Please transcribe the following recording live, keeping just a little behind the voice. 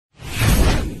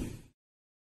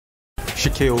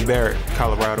Shaquille Barrett,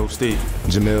 Colorado State.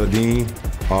 Jamel Dean,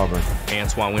 Auburn.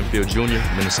 Antoine Winfield Jr.,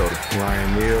 Minnesota.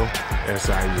 Ryan Neal,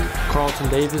 SIU. Carlton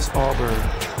Davis, Auburn.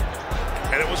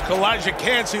 And it was Kalijah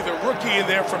Cansey, the rookie in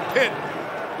there from Pitt,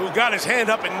 who got his hand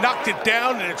up and knocked it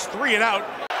down, and it's 3 and out.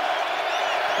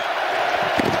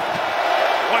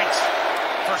 White,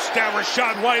 first down,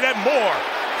 Rashad White and more.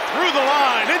 Through the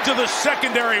line, into the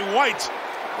secondary, White.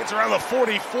 It's around the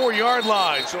 44-yard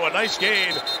line, so a nice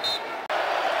gain.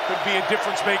 Could be a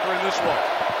difference maker in this one.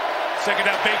 Second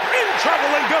down, Baker in trouble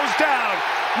and goes down.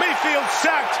 Mayfield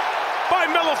sacked by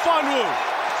Melifonwu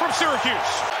from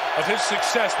Syracuse. Of his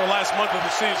success the last month of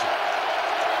the season.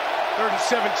 3rd and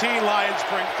 17, Lions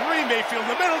bring 3. Mayfield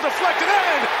in the middle, deflected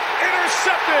and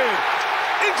intercepted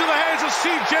into the hands of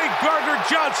C.J.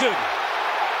 Gardner-Johnson.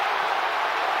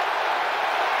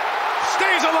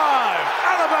 Stays alive,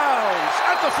 out of bounds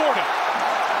at the 40.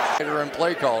 And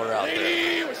play caller out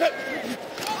there.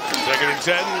 2nd and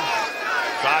 10.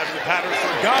 5 in the pattern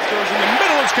for Goff. Goes in the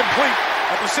middle. It's complete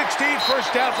at the 16. First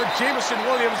down for Jamison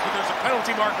Williams, but there's a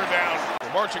penalty marker down.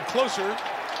 We're marching closer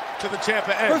to the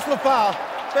Tampa end. Personal foul,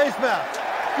 face mask.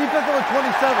 Defense number 27.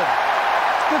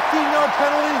 15-yard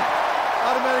penalty.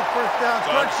 Automatic first down.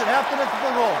 Correction, half the next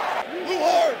field goal. Move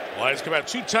hard. Lions come out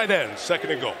 2 tight ends. 2nd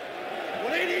and goal.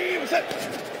 180. What's that?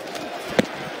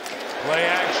 Play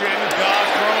action. Goff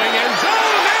throwing end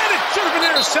zone, and it should have been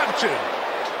interception.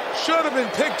 Should have been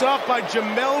picked off by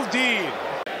Jamel Dean.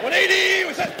 180.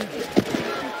 What's that?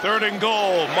 3rd and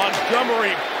goal.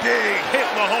 Montgomery, big hit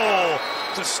in the hole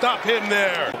to stop him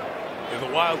there. In the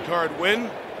wild card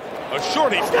win, a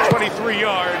shorty for 23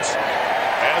 yards,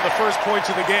 and the first points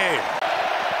of the game.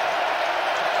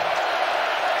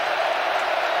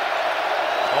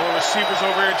 All the receivers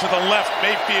over here to the left.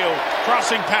 Mayfield,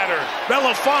 crossing pattern.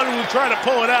 Melifonwu trying to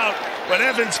pull it out, but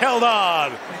Evans held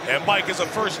on. And Mike is a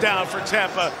first down for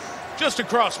Tampa, just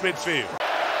across midfield.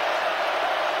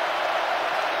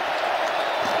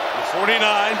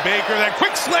 49, Baker, that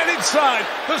quick slant inside.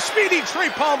 The speedy Trey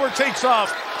Palmer takes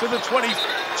off to the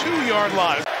 22-yard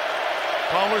line.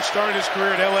 Palmer started his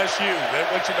career at LSU, then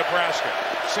went to Nebraska.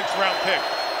 6th-round pick.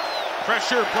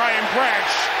 Pressure, Brian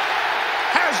Branch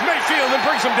has Mayfield and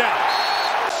brings him down.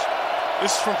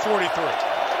 This is from 43.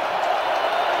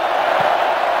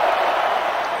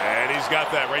 And he's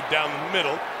got that right down the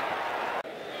middle.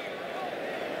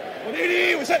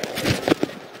 180. What's that?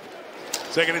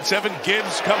 2nd and 7,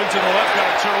 Gibbs coming to the left,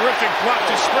 got a terrific block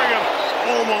to Springham,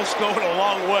 almost going a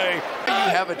long way.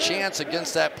 You have a chance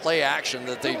against that play action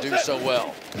that they do so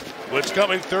well. Blitz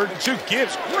coming, 3rd and 2,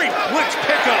 Gibbs, great blitz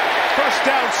pickup, first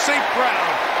down, St.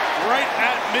 Brown, right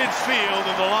at midfield,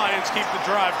 and the Lions keep the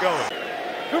drive going.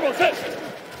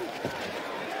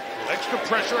 Extra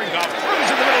pressure, and Goff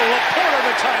throws in the middle, Laporta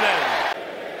the tight end.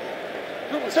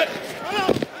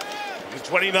 The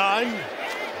 29.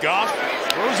 Goff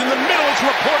throws in the middle. It's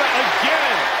Laporta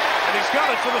again. And he's got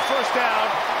it for the first down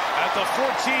at the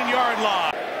 14-yard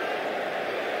line.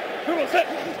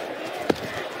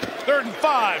 3rd and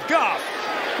 5. Goff.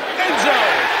 End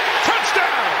zone.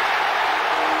 Touchdown.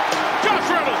 Josh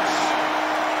Reynolds.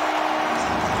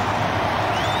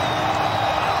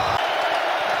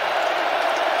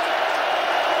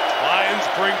 Lions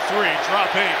bring 3.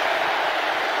 Drop 8.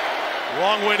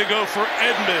 Long way to go for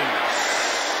Edmonds.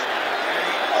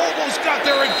 Almost got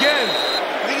there again.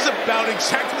 I think he's about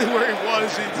exactly where he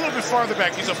was. He's a little bit farther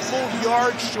back. He's a full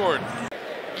yard short.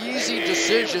 Easy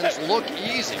decisions look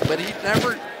easy, but it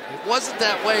wasn't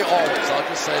that way always. I'll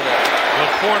just say that.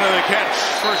 Laporta the catch,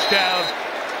 first down,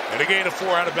 and a gain of 4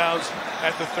 out of bounds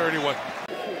at the 31.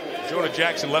 Jonah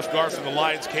Jackson, left guard for the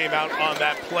Lions, came out on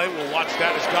that play. We'll watch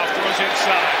that as Goff throws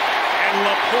inside. And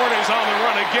Laporta's on the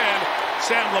run again.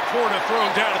 Sam Laporta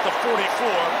thrown down at the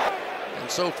 44. And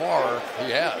so far,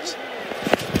 he has.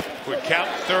 Quick count,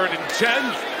 3rd and 10.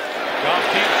 Goff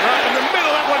keeps dropping in the middle.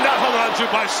 That one not hung on to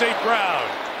by St. Brown.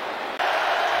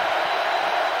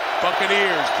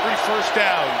 Buccaneers, 3 first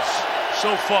downs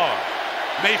so far.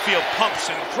 Mayfield pumps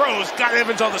and throws. Got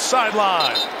Evans on the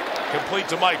sideline. Complete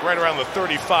to Mike right around the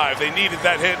 35. They needed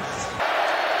that hit.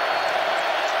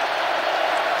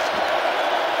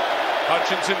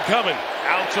 Hutchinson coming.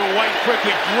 Out to White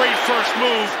quickly. Great first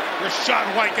move. Rashad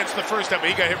White gets the first time, but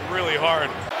he got hit really hard.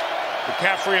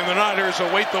 McCaffrey and the Niners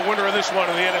await the winner of this one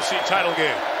in the NFC title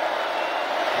game.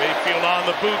 Mayfield on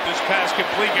the boot. This pass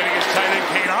complete, getting his tight end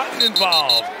Kane Otten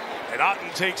involved. And Otten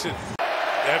takes it.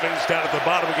 Evans down at the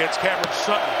bottom against Cameron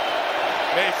Sutton.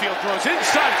 Mayfield throws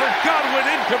inside for Godwin,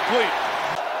 incomplete.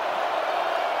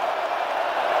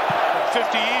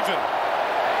 50 even.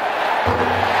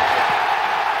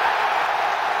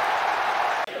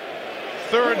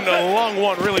 Third and a long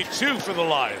one, really 2 for the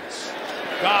Lions.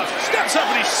 Goff steps up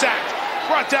and he's sacked.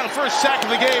 Brought down first sack of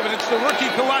the game, and it's the rookie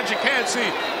Kalijah Kancey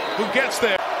who gets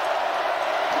there.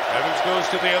 Evans goes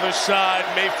to the other side.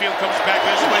 Mayfield comes back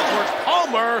this way towards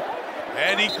Palmer,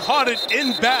 and he caught it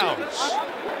inbounds.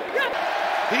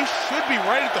 He should be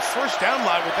right at the first down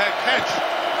line with that catch.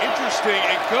 Interesting,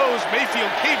 it goes.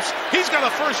 Mayfield keeps. He's got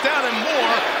a first down and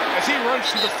more as he runs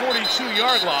to the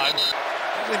 42-yard line.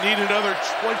 They need another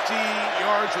 20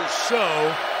 yards or so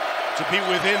to be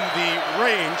within the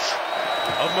range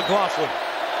of McLaughlin.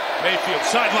 Mayfield,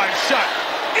 sideline shot.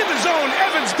 In the zone,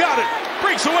 Evans got it.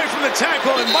 Breaks away from the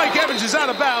tackle, and Mike Evans is out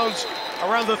of bounds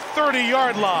around the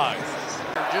 30-yard line.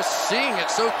 They're just seeing it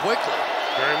so quickly.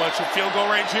 Very much in field goal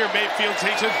range here. Mayfield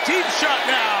takes a deep shot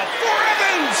now for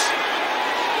Evans.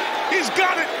 He's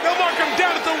got it. They'll mark him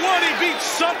down at the 1. He beats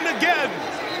Sutton again.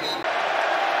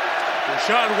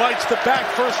 Rachaad White's the back,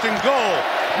 first and goal.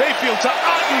 Mayfield to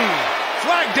Otten.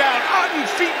 Flag down. Otten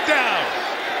feet down.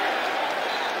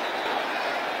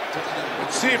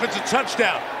 Let's see if it's a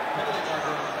touchdown.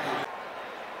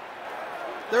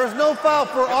 There is no foul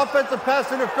for offensive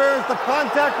pass interference. The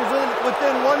contact was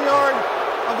within 1 yard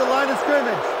of the line of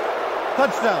scrimmage.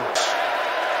 Touchdown.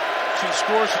 She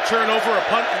scores a turnover, a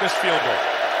punt, and this field goal.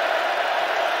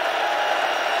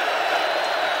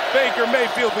 Baker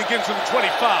Mayfield begins with the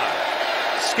 25.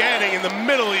 Scanning in the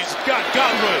middle, he's got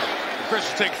Godwin. Chris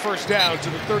will take first down to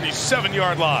the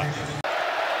 37-yard line.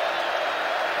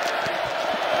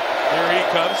 Here he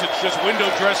comes. It's just window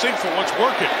dressing for what's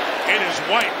working. It is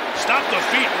White. Stop the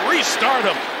feet, restart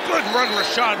him. Good run,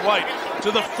 Rachaad White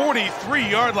to the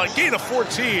 43-yard line. Gain of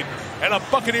 14 and a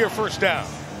Buccaneer first down.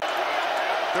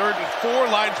 3rd and 4,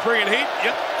 Lions bringing heat.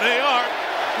 Yep, they are.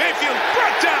 Mayfield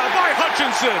brought down by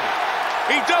Hutchinson.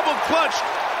 He double clutched,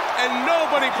 and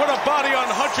nobody put a body on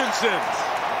Hutchinson.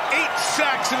 8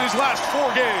 sacks in his last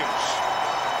 4 games.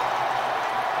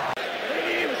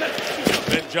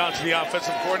 Ben Johnson, the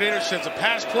offensive coordinator, sends a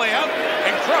pass play out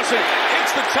and crossing.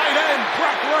 It's the tight end,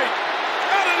 Brock Wright,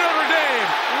 out of Notre Dame,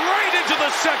 right into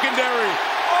the secondary,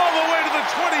 all the way to the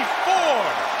 24.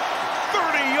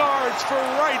 30 yards for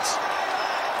Wright's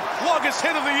longest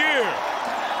hit of the year.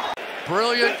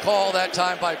 Brilliant call that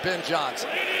time by Ben Johnson.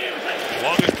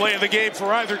 Longest play of the game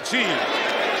for either team.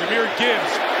 Jahmyr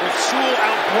Gibbs with Sewell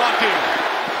out blocking.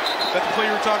 Is that the play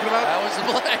you were talking about? That was the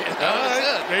play. That was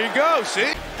it. There you go,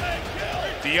 see?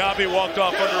 Diaby walked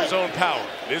off under his own power.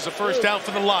 It is a first down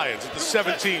for the Lions at the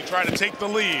 17, trying to take the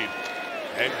lead.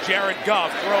 And Jared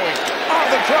Goff throwing on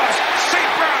the cross.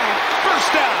 St. Brown,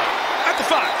 first down at the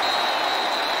 5.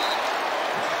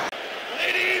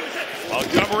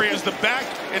 Montgomery is the back.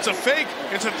 It's a fake.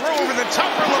 It's a throw over the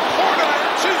top for Laporta.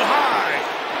 Too high.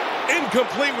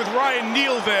 Incomplete with Ryan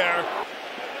Neal there.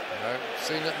 I've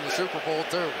seen it in the Super Bowl,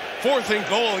 too. 4th and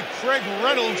goal. Craig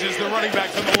Reynolds is the running back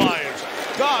for the Lions.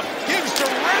 Goff gives to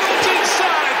Reynolds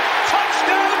inside.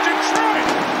 Touchdown, Detroit.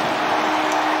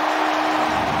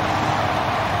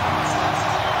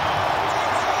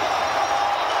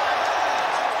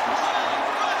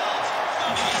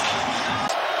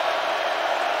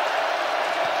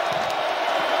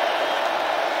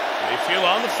 Mayfield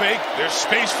on the fake. There's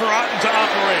space for Otten to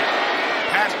operate.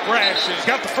 Pass Branch. He's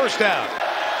got the first down.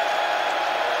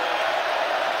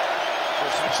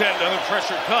 First and 10. Another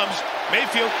pressure comes.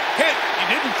 Mayfield hit. He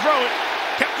didn't throw it.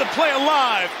 Kept the play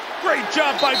alive. Great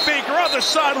job by Baker on the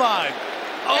sideline.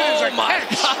 Oh my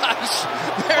gosh.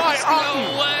 There's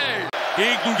no way.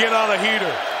 He can get on a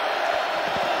heater.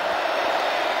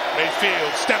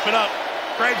 Mayfield stepping up.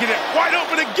 Cranking it wide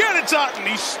open again. It's Otten.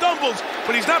 He stumbles,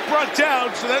 but he's not brought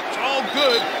down, so that's all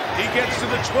good. He gets to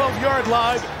the 12-yard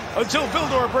line until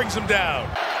Vildor brings him down.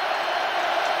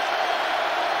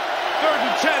 3rd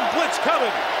and 10. Blitz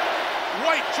coming.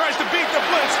 White tries to beat the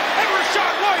blitz, and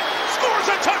Rachaad White scores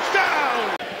a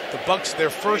touchdown! The Bucs, their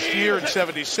first year in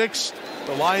 '76,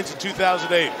 the Lions in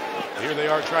 2008. Here they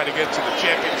are trying to get to the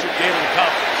championship game of the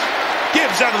conference.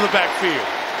 Gibbs out of the backfield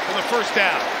for the first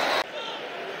down.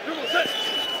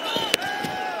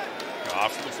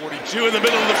 Off to the 42 in the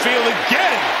middle of the field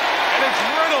again, and it's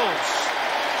Reynolds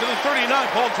to the 39.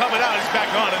 Ball coming out, he's back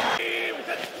on it.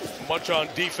 Much on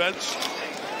defense.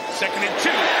 2nd and 2.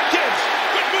 Gibbs.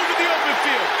 Good move in the open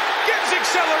field. Gibbs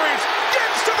accelerates.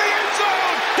 Gibbs to the end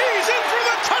zone. He's in for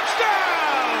the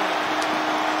touchdown.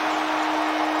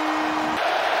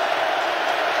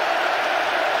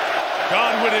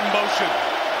 Godwin in motion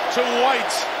to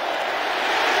White.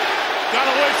 Got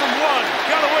away from one.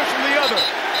 Got away from the other.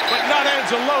 But not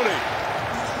Anzalone.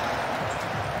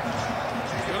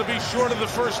 Going to be short of the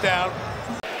first down.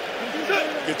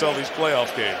 Gets all these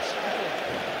playoff games.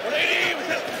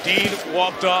 Dean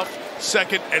walked off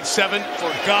 2nd and 7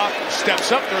 for Goff.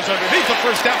 Steps up, throws underneath the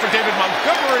first down for David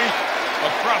Montgomery.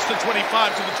 Across the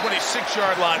 25 to the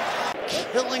 26-yard line.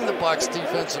 Killing the Bucs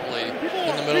defensively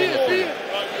in the middle of the field.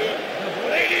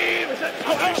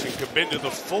 Jason Cabinda,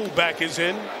 the fullback, is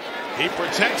in. He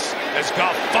protects as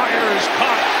Goff fires,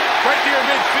 caught right near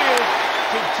midfield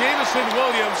to Jameson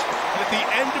Williams. And at the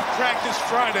end of practice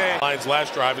Friday, Lions'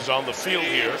 last drive is on the field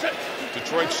here.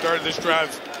 Detroit started this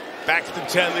drive back at the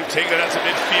 10. They've taken it out to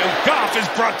midfield. Goff is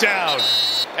brought down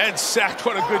and sacked.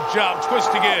 What a good job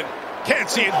twisting in. Can't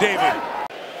see it, David.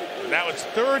 Now it's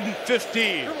 3rd and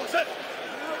 15.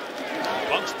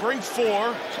 Bucs bring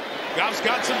 4. Goff's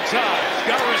got some time. He's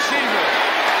got a receiver.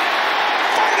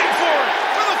 Fighting for it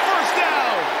for the first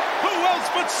down. Who else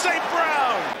but St.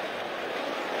 Brown?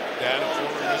 Dad,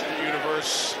 former Mr.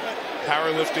 Universe,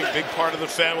 powerlifting, big part of the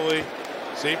family.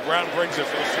 St. Brown brings it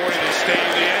for the 40 to stay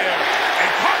in the air. And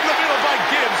caught in the middle by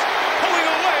Gibbs. Pulling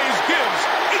away is Gibbs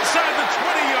inside the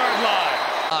 20-yard line.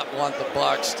 I want the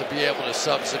Bucs to be able to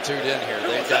substitute in here.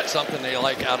 They've got something they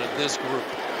like out of this group.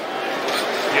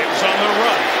 Gibbs on the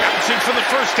run, bouncing for the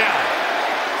first down.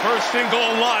 1st and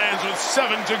goal, Lions with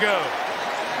 7 to go.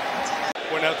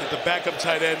 Point out that the backup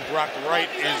tight end, Brock Wright,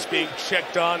 is being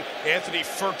checked on. Anthony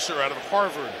Ferkser out of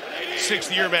Harvard,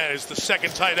 6th-year man, is the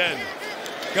 2nd tight end.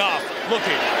 Goff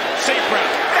looking, St.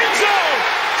 Brown, end zone,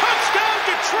 touchdown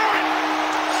Detroit,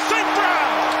 St.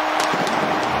 Brown.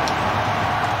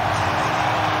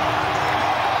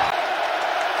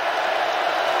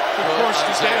 Of course,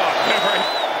 to stay on.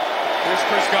 Right. Here's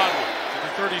Chris Godwin to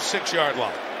the 36-yard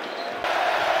line.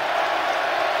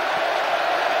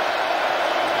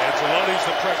 Angelotti's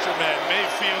the pressure man.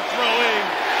 Mayfield throwing.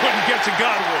 Couldn't get to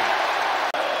Godwin.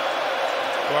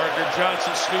 Gardner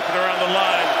Johnson snooping around the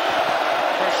line.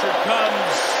 Pressure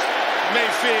comes.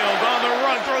 Mayfield on the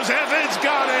run. Throws Evans.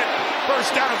 Got it.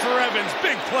 First down for Evans.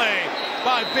 Big play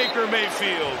by Baker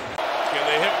Mayfield. Can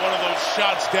they hit one of those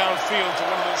shots downfield to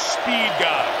one of those speed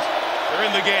guys? They're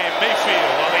in the game.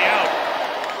 Mayfield on the out.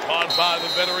 On by the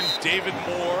veteran David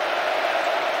Moore.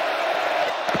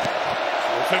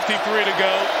 4:53 to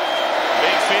go.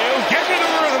 Mayfield getting into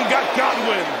the rhythm. Got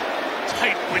Godwin.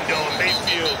 Tight window.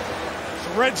 Mayfield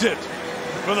threads it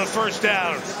for the first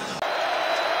down.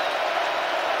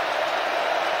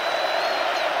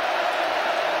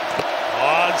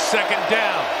 On 2nd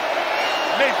down.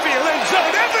 Mayfield end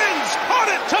zone. Evans caught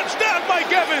it. Touchdown,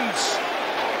 Mike Evans.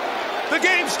 The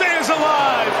game stays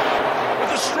alive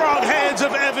with the strong hands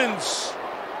of Evans.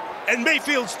 And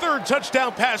Mayfield's 3rd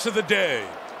touchdown pass of the day.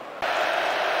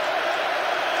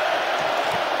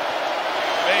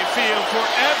 Mayfield for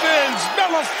Evans.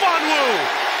 Melifonwu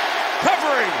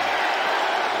covering.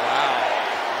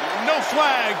 Wow. No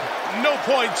flag, no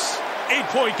points.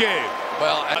 8-point game.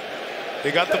 Well,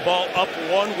 they got the ball up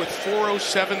 1 with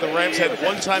 4:07. The Rams had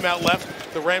 1 timeout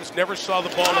left. The Rams never saw the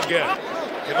ball again.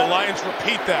 And the Lions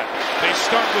repeat that. They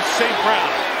start with St. Brown.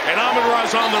 And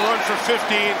Amon-Ra's on the run for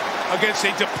 15 against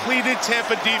a depleted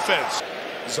Tampa defense.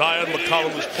 Zion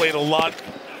McCollum has played a lot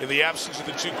in the absence of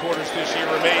the 2 quarters this year.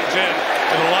 Remains in.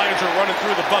 And the Lions are running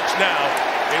through the Bucs now.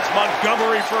 It's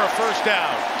Montgomery for a first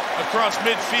down. Across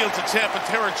midfield to Tampa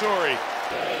territory.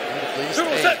 at least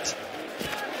 8.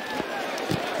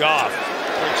 Goff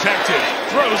protected.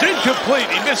 Throws incomplete.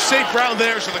 He missed St. Brown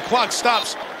there, so the clock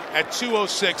stops at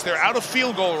 2:06. They're out of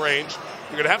field goal range.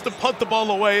 They're going to have to punt the ball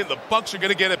away, and the Bucs are going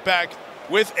to get it back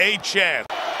with a chance.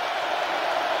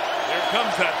 Here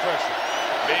comes that pressure.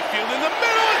 Mayfield in the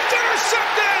middle. It's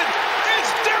intercepted.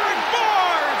 It's Derek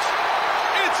Barnes.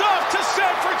 It's off to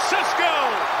San Francisco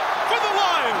for the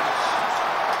Lions.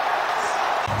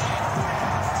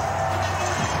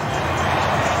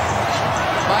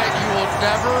 Mike, you will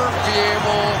never be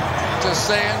able to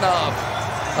say enough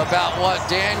about what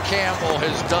Dan Campbell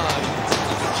has done to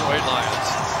the Detroit Lions.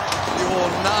 You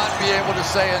will not be able to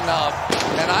say enough.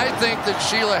 And I think that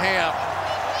Sheila Hamp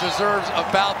deserves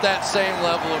about that same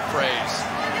level of praise.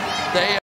 They